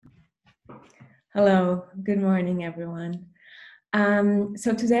Hello, good morning, everyone.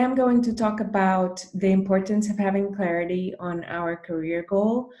 So today I'm going to talk about the importance of having clarity on our career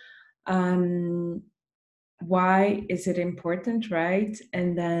goal. Um, why is it important, right?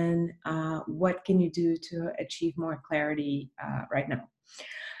 And then what can you do to achieve more clarity right now?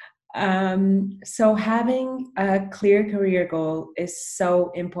 So having a clear career goal is so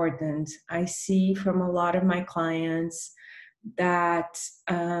important. I see from a lot of my clients that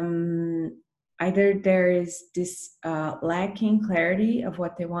either there is this lacking clarity of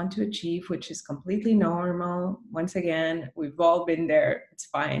what they want to achieve, which is completely normal. Once again, we've all been there, it's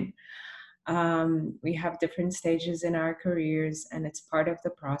fine. We have different stages in our careers, and it's part of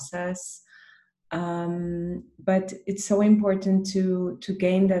the process. But it's so important to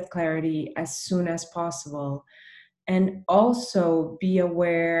gain that clarity as soon as possible, and also be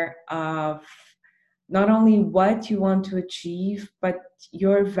aware of not only what you want to achieve, but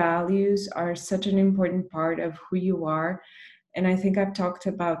your values are such an important part of who you are. And I think I've talked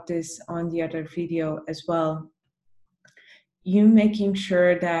about this on the other video as well. You making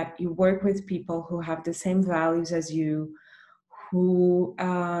sure that you work with people who have the same values as you, who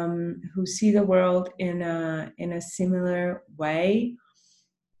see the world in a similar way,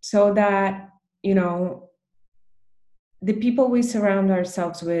 so that you know the people we surround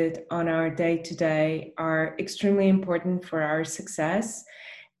ourselves with on our day to day are extremely important for our success.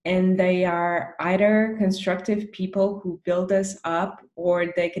 And they are either constructive people who build us up,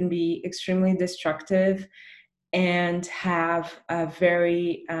 or they can be extremely destructive and have a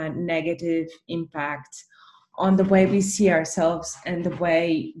very negative impact on the way we see ourselves and the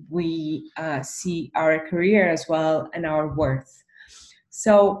way we see our career as well, and our worth.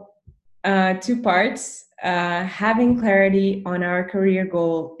 So, two parts. Having clarity on our career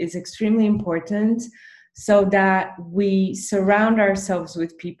goal is extremely important, so that we surround ourselves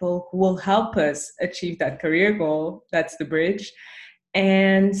with people who will help us achieve that career goal. That's the bridge.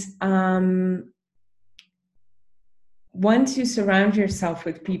 And once you surround yourself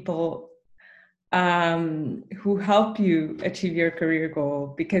with people who help you achieve your career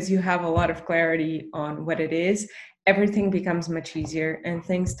goal, because you have a lot of clarity on what it is, everything becomes much easier and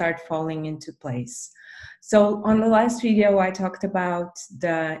things start falling into place. So on the last video, I talked about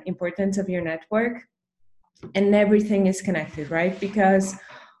the importance of your network, and everything is connected, right? Because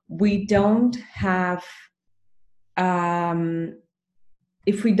we don't have, um,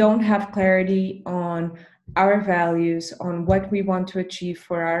 if we don't have clarity on our values, on what we want to achieve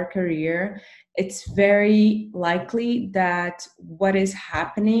for our career, it's very likely that what is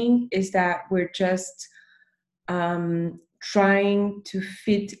happening is that we're just trying to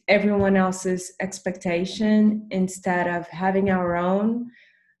fit everyone else's expectation instead of having our own,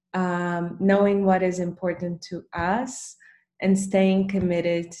 knowing what is important to us and staying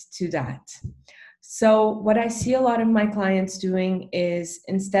committed to that. So what I see a lot of my clients doing is,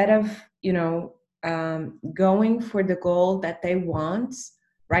 instead of, going for the goal that they want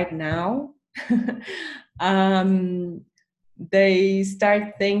right now, um, they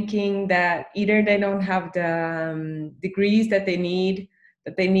start thinking that either they don't have the degrees that they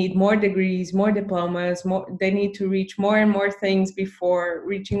need more degrees, more diplomas, they need to reach more and more things before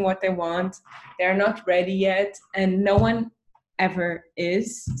reaching what they want. They're not ready yet, and no one ever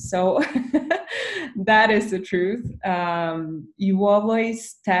is. So that is the truth. You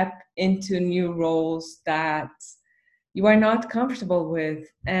always step into new roles that you are not comfortable with.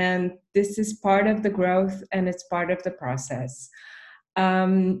 And this is part of the growth, and it's part of the process.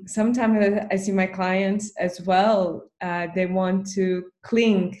 Sometimes I see my clients as well, they want to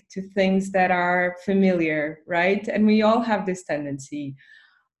cling to things that are familiar, right? And we all have this tendency.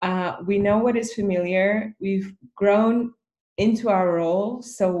 We know what is familiar, we've grown into our role,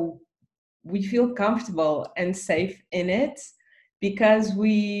 so we feel comfortable and safe in it, because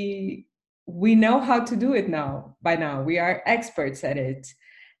we know how to do it now. By now we are experts at it.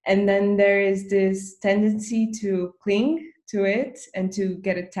 And then there is this tendency to cling to it and to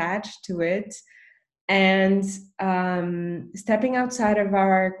get attached to it. And stepping outside of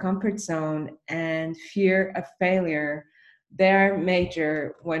our comfort zone and fear of failure, they're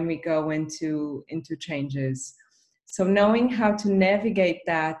major when we go into changes. So knowing how to navigate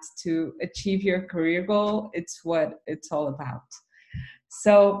that to achieve your career goal, it's what it's all about.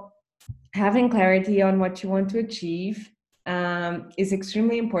 So having clarity on what you want to achieve is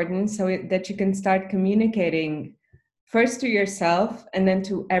extremely important, so that you can start communicating first to yourself and then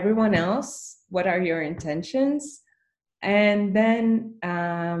to everyone else what are your intentions. And then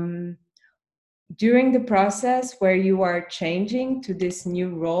during the process where you are changing to this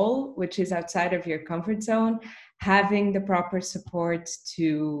new role, which is outside of your comfort zone, having the proper support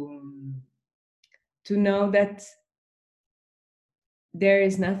to know that there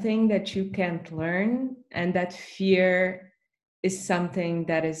is nothing that you can't learn, and that fear is something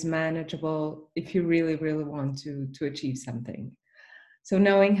that is manageable if you really, really want to achieve something. So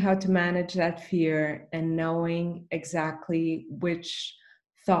knowing how to manage that fear and knowing exactly which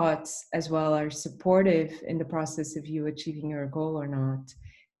thoughts as well are supportive in the process of you achieving your goal or not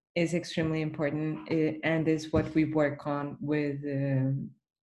is extremely important, and is what we work on with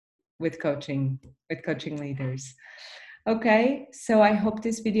coaching with coaching leaders. Okay, so I hope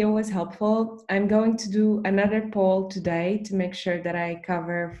this video was helpful. I'm going to do another poll today to make sure that I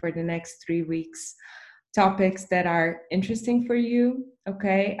cover for the next 3 weeks topics that are interesting for you.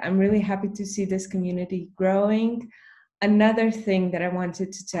 Okay, I'm really happy to see this community growing. Another thing that I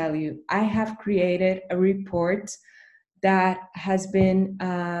wanted to tell you, I have created a report that has been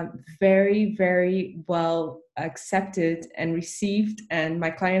very, very well accepted and received, and my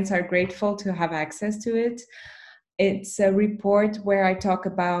clients are grateful to have access to it. It's a report where I talk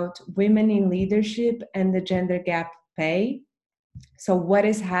about women in leadership and the gender gap pay. So, what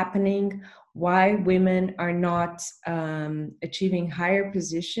is happening? Why women are not achieving higher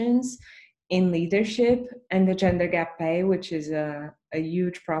positions in leadership, and the gender gap pay, which is a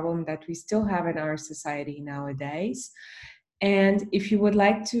huge problem that we still have in our society nowadays. And if you would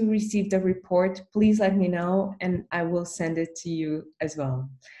like to receive the report, please let me know and I will send it to you as well.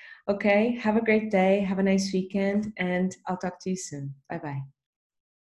 Okay, have a great day, have a nice weekend, and I'll talk to you soon. Bye bye.